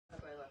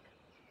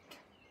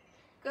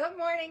Good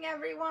morning,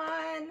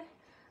 everyone.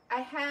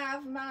 I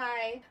have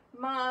my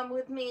mom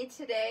with me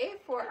today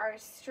for our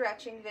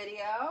stretching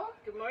video.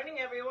 Good morning,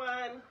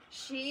 everyone.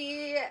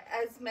 She,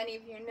 as many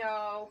of you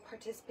know,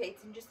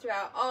 participates in just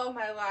about all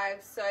my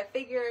lives, so I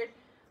figured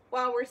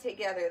while we're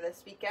together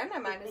this weekend, I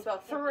might as well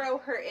throw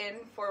her in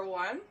for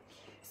one.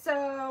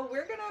 So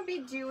we're gonna be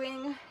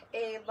doing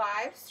a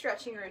live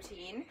stretching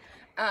routine,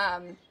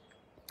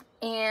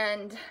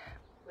 and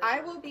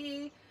I will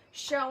be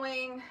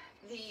showing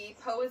the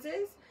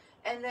poses,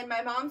 and then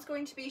my mom's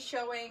going to be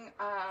showing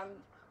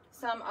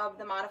some of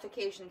the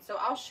modifications. So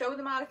I'll show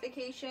the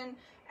modification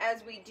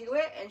as we do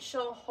it, and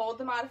she'll hold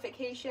the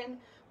modification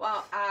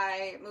while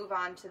I move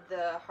on to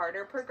the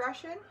harder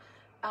progression.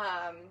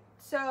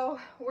 So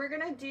we're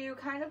gonna do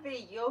kind of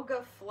a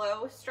yoga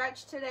flow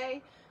stretch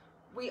today.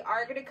 We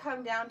are gonna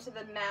come down to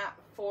the mat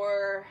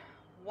for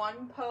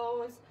one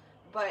pose,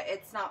 but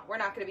we're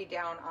not gonna be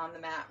down on the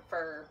mat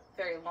for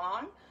very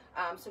long.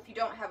 So if you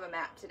don't have a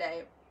mat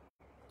today,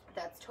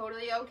 that's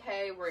totally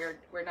okay.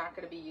 We're not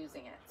going to be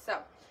using it. So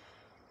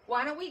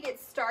why don't we get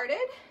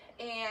started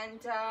and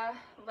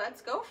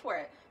let's go for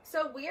it.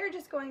 So we are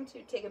just going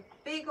to take a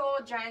big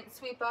old giant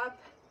sweep up,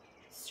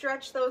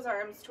 stretch those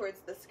arms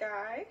towards the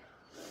sky.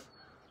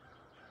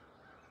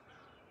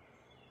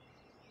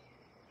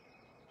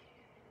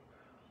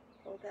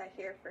 Hold that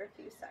here for a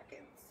few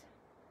seconds.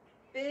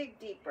 Big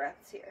deep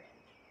breaths here.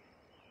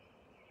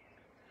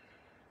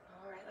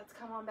 All right, let's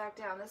come on back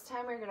down. This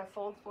time we're going to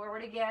fold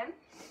forward again.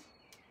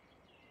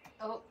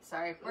 Oh,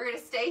 sorry. We're going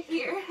to stay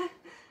here.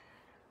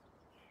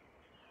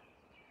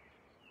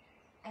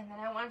 And then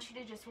I want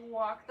you to just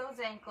walk those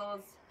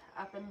ankles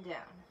up and down.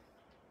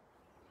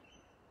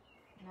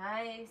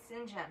 Nice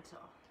and gentle.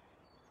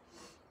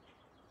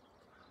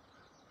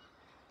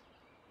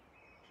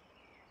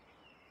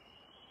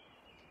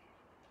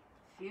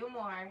 A few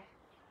more.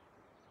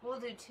 We'll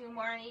do 2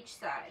 more on each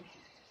side.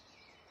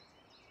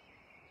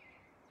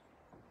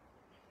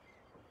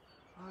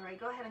 All right,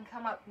 go ahead and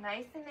come up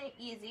nice and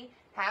easy,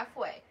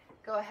 halfway.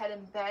 Go ahead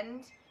and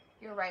bend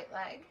your right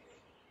leg.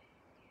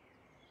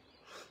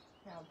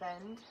 Now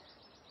bend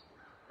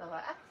the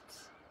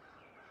left.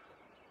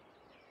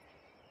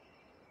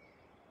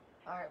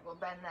 All right, we'll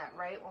bend that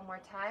right one more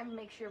time.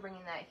 Make sure you're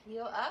bringing that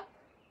heel up.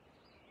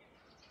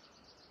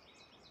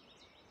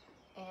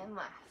 And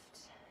left.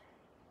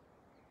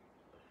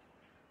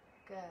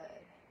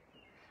 Good.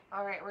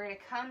 All right, we're gonna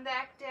come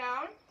back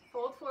down.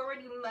 Fold forward.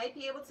 You might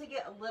be able to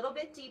get a little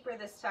bit deeper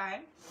this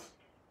time.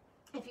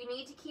 If you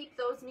need to keep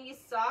those knees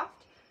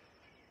soft,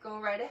 go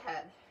right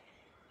ahead.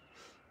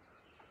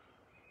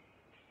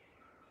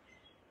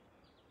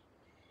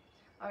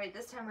 All right,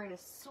 this time we're going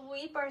to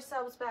sweep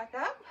ourselves back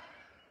up,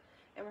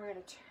 and we're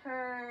going to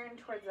turn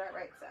towards that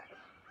right side.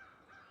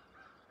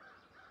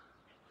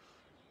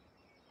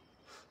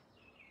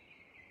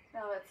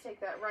 Now let's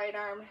take that right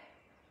arm,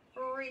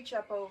 reach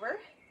up over.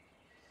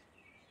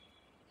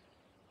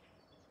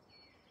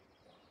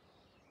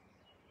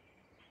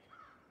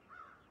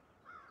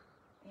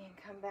 And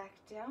come back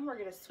down. We're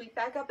going to sweep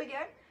back up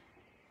again.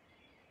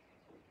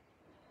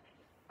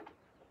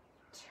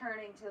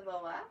 Turning to the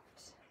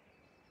left.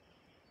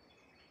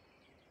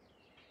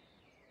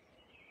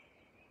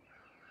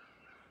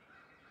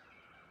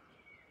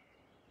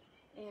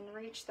 And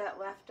reach that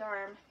left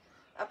arm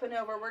up and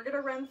over. We're going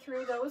to run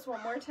through those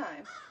one more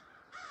time.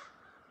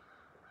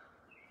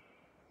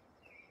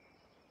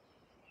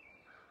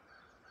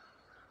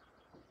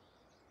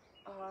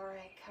 All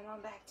right, come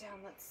on back down.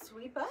 Let's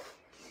sweep up.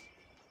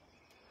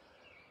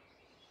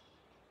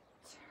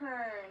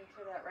 Turn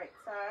to that right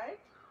side.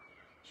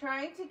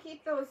 Trying to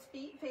keep those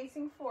feet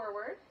facing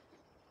forward.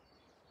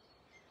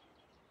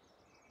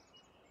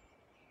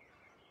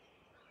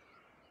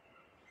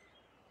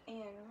 And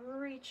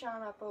reach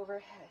on up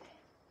overhead.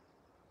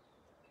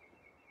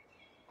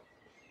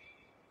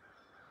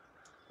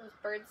 Those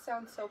birds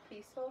sound so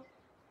peaceful.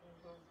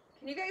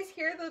 Can you guys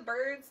hear the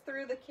birds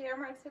through the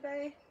camera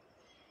today?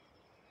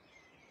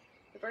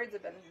 The birds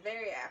have been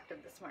very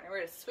active this morning. We're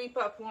going to sweep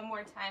up one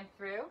more time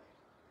through.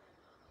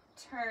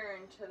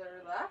 Turn to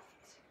the left.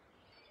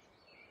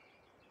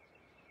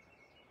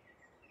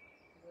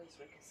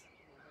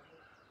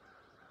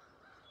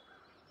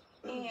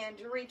 And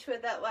reach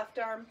with that left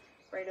arm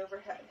right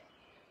overhead.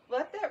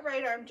 Let that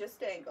right arm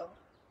just angle.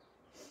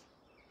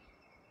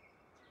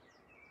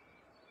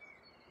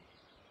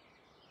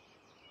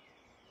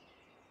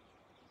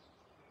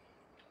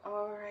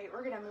 All right,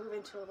 we're going to move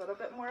into a little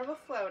bit more of a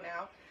flow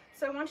now.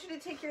 So I want you to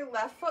take your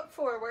left foot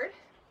forward.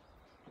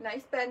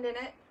 Nice bend in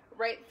it.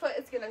 Right foot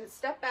is going to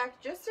step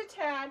back just a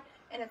tad,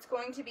 and it's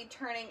going to be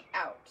turning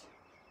out.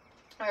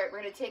 All right,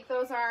 we're going to take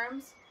those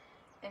arms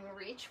and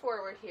reach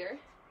forward here,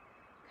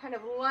 kind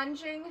of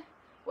lunging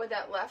with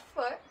that left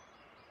foot.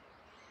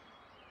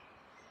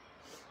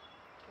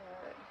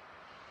 Good.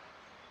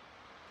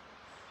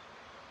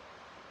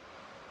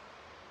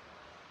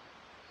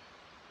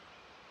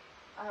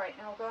 All right,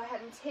 now go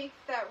ahead and take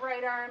that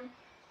right arm,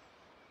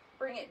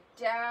 bring it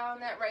down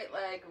that right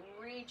leg,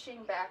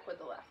 reaching back with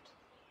the left.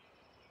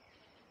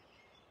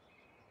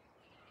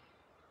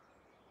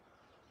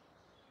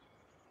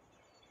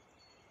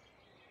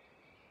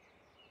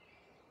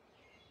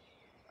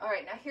 All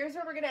right, now here's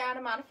where we're going to add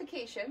a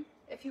modification.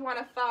 If you want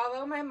to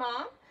follow my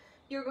mom,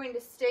 you're going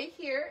to stay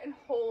here and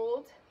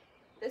hold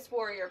this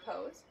warrior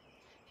pose.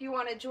 If you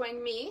want to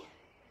join me,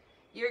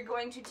 you're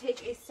going to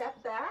take a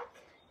step back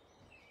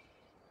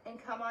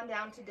and come on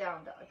down to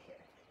down dog here.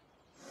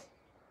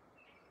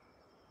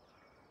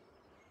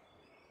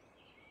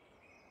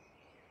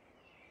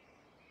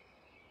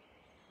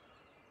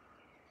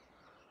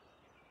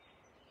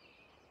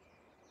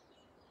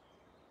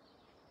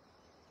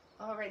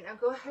 All right, now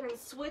go ahead and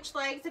switch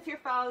legs if you're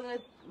following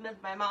with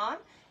my mom.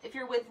 If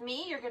you're with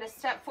me, you're going to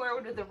step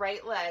forward with the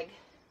right leg.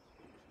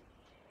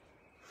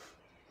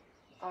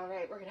 All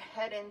right, we're going to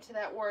head into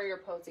that warrior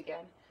pose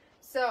again.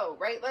 So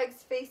right foot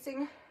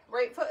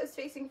is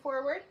facing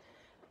forward.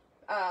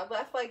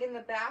 Left leg in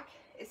the back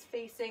is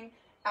facing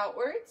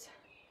outwards.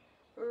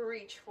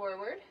 Reach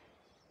forward.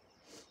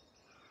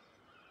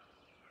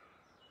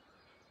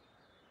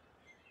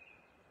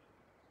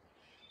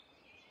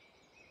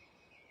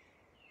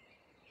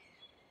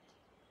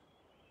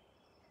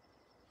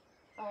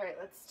 All right,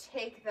 let's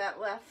take that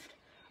left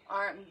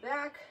arm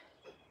back.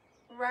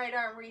 Right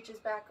arm reaches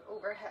back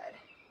overhead.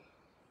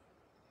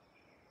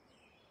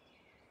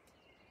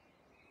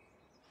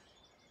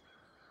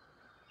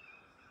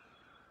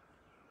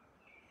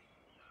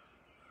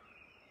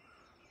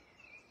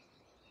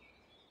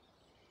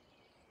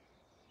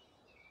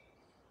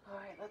 All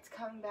right, let's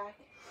come back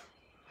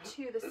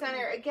to the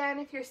center. Again,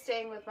 if you're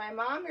staying with my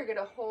mom, you're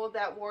gonna hold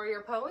that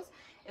warrior pose.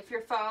 If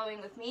you're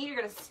following with me, you're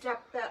gonna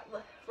step that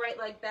right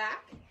leg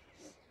back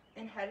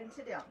and head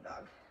into down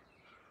dog.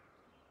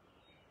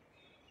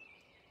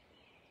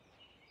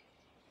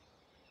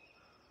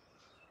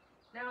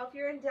 Now, if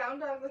you're in down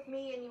dog with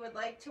me and you would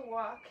like to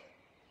walk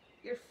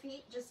your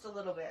feet just a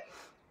little bit,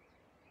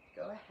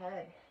 go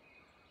ahead.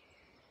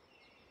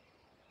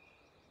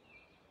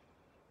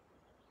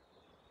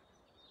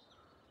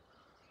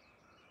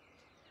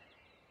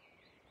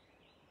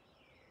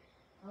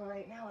 All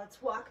right, now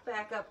let's walk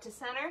back up to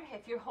center.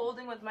 If you're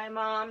holding with my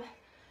mom,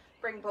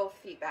 bring both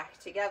feet back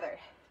together.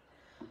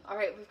 All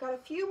right, we've got a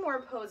few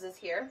more poses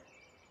here.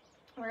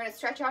 We're going to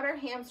stretch out our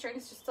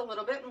hamstrings just a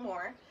little bit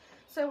more.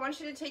 So I want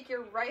you to take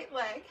your right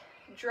leg,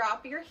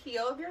 drop your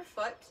heel of your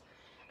foot,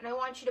 and I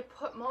want you to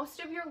put most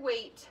of your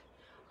weight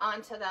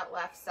onto that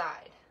left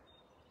side.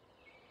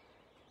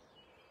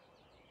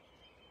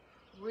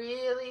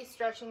 Really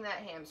stretching that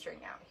hamstring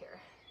out here.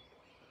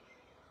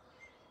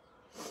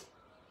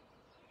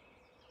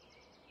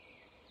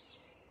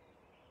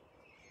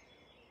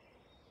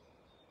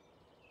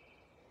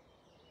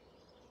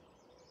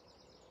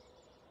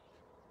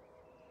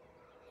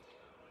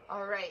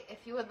 All right,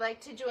 if you would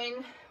like to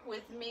join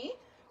with me,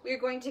 we're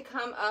going to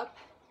come up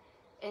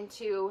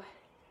into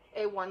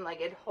a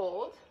one-legged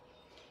hold.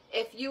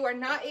 If you are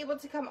not able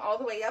to come all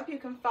the way up, you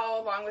can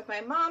follow along with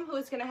my mom, who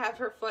is going to have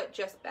her foot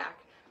just back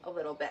a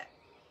little bit.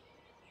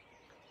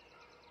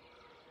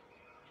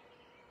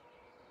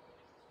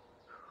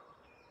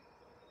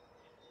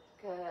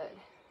 Good.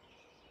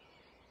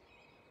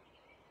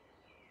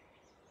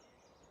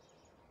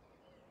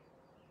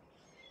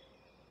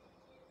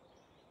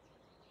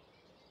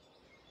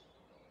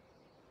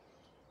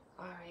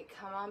 All right,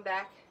 come on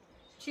back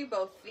to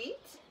both feet.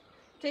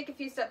 Take a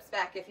few steps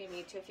back if you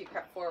need to, if you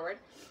crept forward.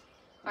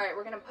 All right,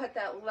 we're gonna put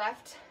that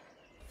left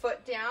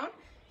foot down,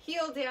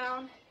 heel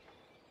down,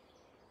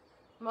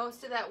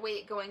 most of that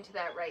weight going to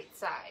that right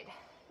side.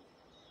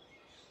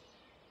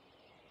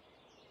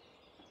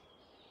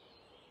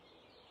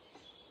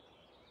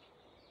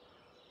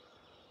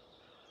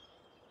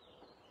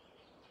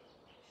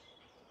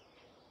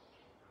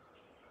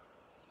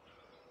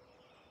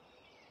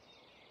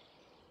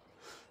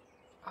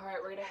 All right,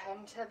 we're gonna head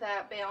into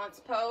that balance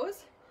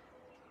pose.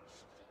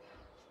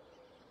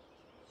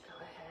 Go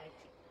ahead.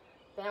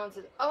 Balance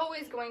is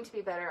always going to be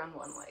better on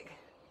one leg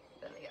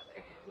than the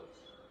other.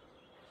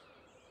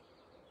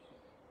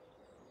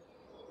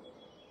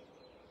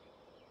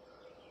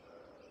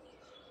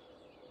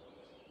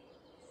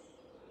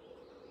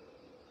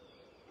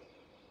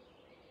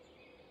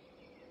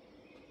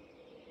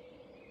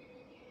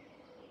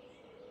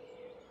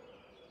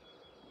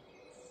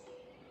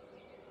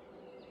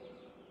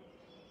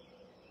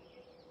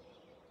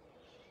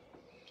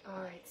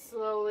 All right,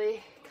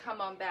 slowly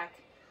come on back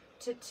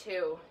to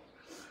two.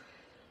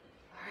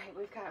 All right,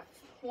 we've got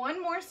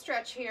one more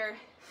stretch here.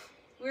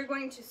 We're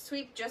going to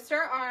sweep just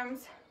our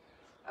arms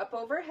up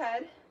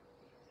overhead,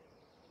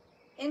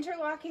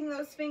 interlocking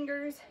those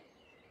fingers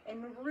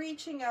and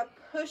reaching up,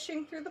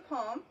 pushing through the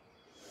palm.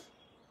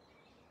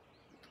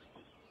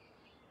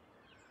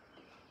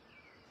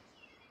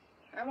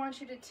 I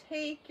want you to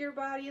take your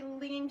body and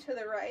lean to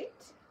the right.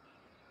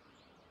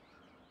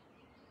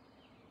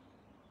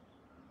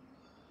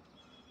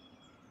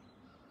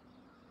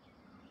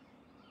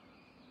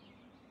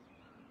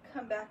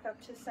 Come back up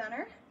to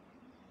center.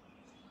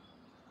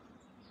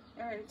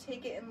 And we're going to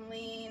take it and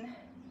lean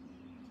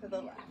to the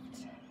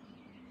left.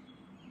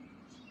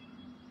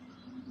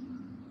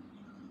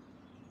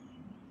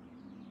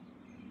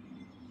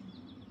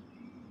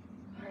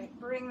 All right,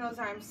 bring those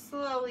arms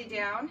slowly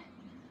down.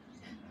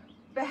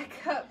 back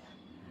up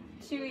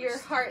to your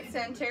heart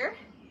center.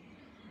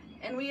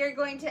 And we are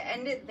going to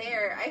end it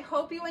there. I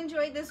hope you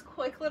enjoyed this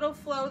quick little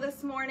flow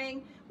this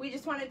morning. We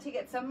just wanted to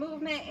get some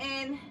movement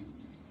in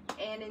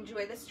and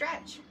enjoy the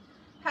stretch.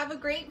 Have a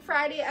great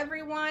Friday,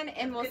 everyone,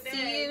 and we'll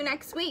see you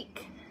next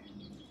week.